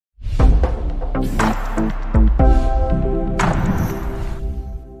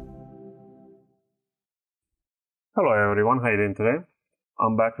Hello everyone, how are you doing today?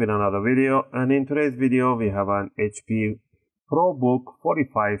 I'm back with another video, and in today's video we have an HP Probook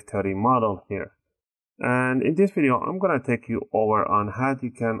 4530 model here. And in this video I'm going to take you over on how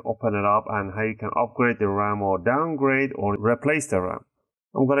you can open it up and how you can upgrade the RAM or downgrade or replace the RAM.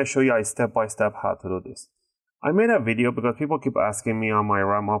 I'm going to show you step by step how to do this. I made a video because people keep asking me on my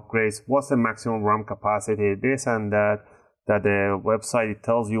RAM upgrades, what's the maximum RAM capacity, this and that the website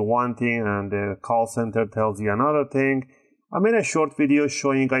tells you one thing and the call center tells you another thing. I made a short video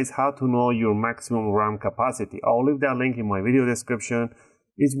showing you guys how to know your maximum RAM capacity. I'll leave that link in my video description.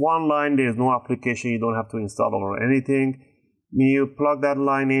 It's one line, there's no application, you don't have to install or anything. You plug that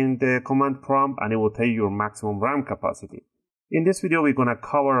line in the command prompt and it will tell you your maximum RAM capacity. In this video, we're going to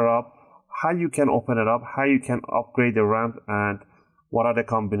cover up how you can open it up, how you can upgrade the RAM, and what are the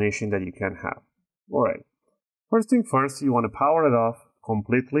combinations that you can have. Alright. First thing first, you want to power it off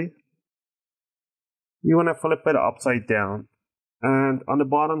completely. You want to flip it upside down. And on the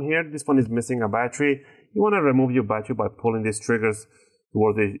bottom here, this one is missing a battery. You want to remove your battery by pulling these triggers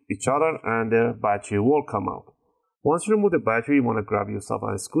towards each other and the battery will come out. Once you remove the battery, you want to grab yourself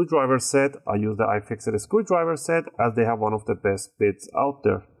a screwdriver set. I use the UFIXTEK screwdriver set as they have one of the best bits out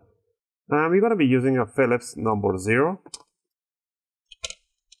there. And we're going to be using a Phillips number 0.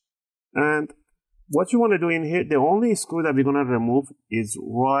 And what you want to do in here, the only screw that we're going to remove is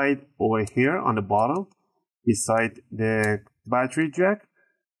right over here on the bottom beside the battery jack.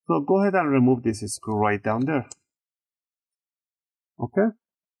 So go ahead and remove this screw right down there. Okay.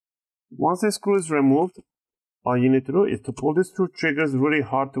 Once the screw is removed, all you need to do is to pull these two triggers really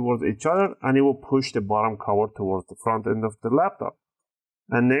hard towards each other and it will push the bottom cover towards the front end of the laptop.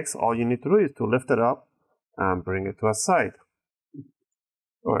 And next, all you need to do is to lift it up and bring it to a side.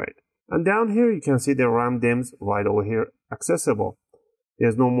 Alright. And down here, you can see the RAM DIMMs right over here accessible.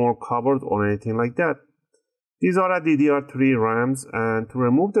 There's no more cupboard or anything like that. These are the DDR3 RAMs, and to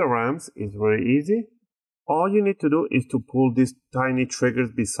remove the RAMs is very easy. All you need to do is to pull these tiny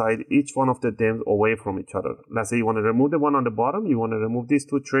triggers beside each one of the DIMMs away from each other. Let's say you want to remove the one on the bottom, you want to remove these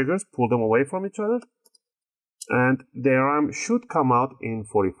two triggers, pull them away from each other, and the RAM should come out in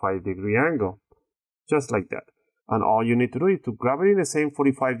 45-degree angle, just like that. And all you need to do is to grab it in the same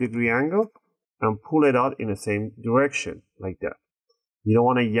 45-degree angle and pull it out in the same direction, like that. You don't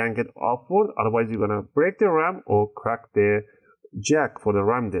want to yank it upward, otherwise you're going to break the RAM or crack the jack for the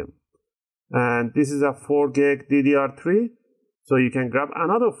RAM DIMM. And this is a 4 gig DDR3, so you can grab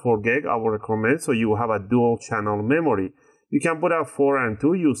another 4 gig, I would recommend, so you have a dual channel memory. You can put a 4 and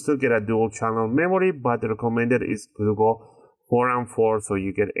 2, you still get a dual channel memory, but the recommended is to go 4 and 4, so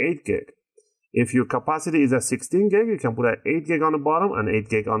you get 8 gig. If your capacity is a 16 gig, you can put an 8 gig on the bottom and 8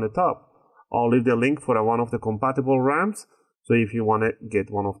 gig on the top. I'll leave the link for one of the compatible RAMs, so if you want to get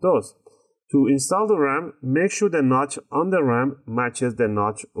one of those. To install the RAM, make sure the notch on the RAM matches the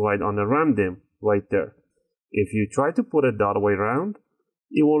notch right on the RAM DIMM, right there. If you try to put it the other way around,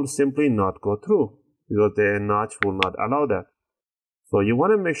 it will simply not go through, because the notch will not allow that. So you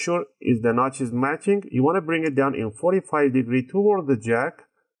want to make sure if the notch is matching, you want to bring it down in 45 degree towards the jack,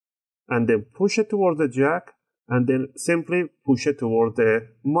 and then push it towards the jack, and then simply push it towards the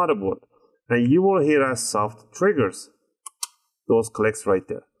motherboard. And you will hear a soft triggers. Those clicks right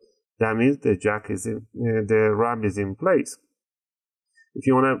there. That means the jack is in, the RAM is in place. If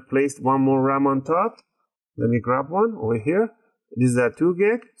you want to place one more RAM on top, let me grab one over here. This is a 2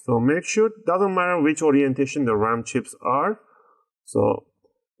 gig, so make sure, doesn't matter which orientation the RAM chips are. So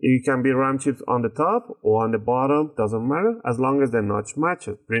it can be RAM chips on the top or on the bottom, doesn't matter, as long as the notch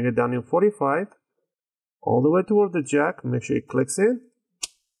matches. Bring it down in 45, all the way towards the jack, make sure it clicks in,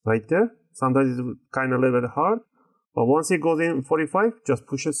 right there. Sometimes it's kind of a little bit hard, but once it goes in 45, just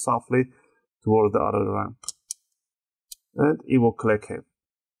push it softly towards the other RAM. And it will click in.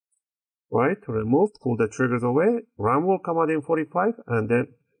 Right, to remove, pull the triggers away, RAM will come out in 45, and then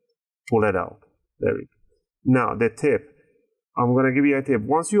pull it out. There we go. Now, the tip. I'm going to give you a tip.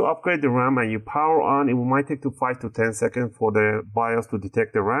 Once you upgrade the RAM and you power on, it might take to 5 to 10 seconds for the BIOS to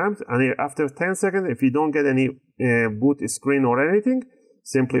detect the RAMs. And after 10 seconds, if you don't get any boot screen or anything,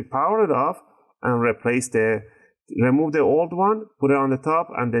 simply power it off and remove the old one, put it on the top,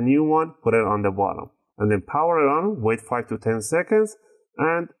 and the new one, put it on the bottom. And then power it on, wait 5 to 10 seconds,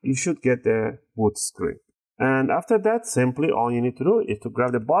 and you should get the boot screen. And after that, simply all you need to do is to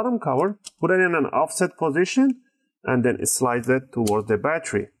grab the bottom cover, put it in an offset position, and then slide it towards the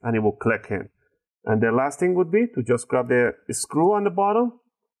battery, and it will click in. And the last thing would be to just grab the screw on the bottom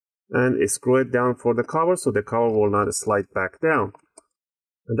and screw it down for the cover, so the cover will not slide back down.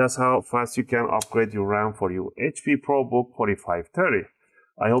 And that's how fast you can upgrade your RAM for your HP Probook 4530.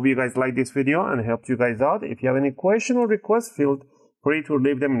 I hope you guys liked this video and helped you guys out. If you have any question or requests, feel free to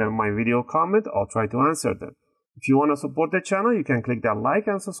leave them in my video comment. I'll try to answer them. If you want to support the channel, you can click that like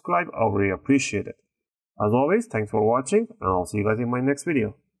and subscribe. I'll really appreciate it. As always, thanks for watching, and I'll see you guys in my next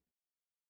video.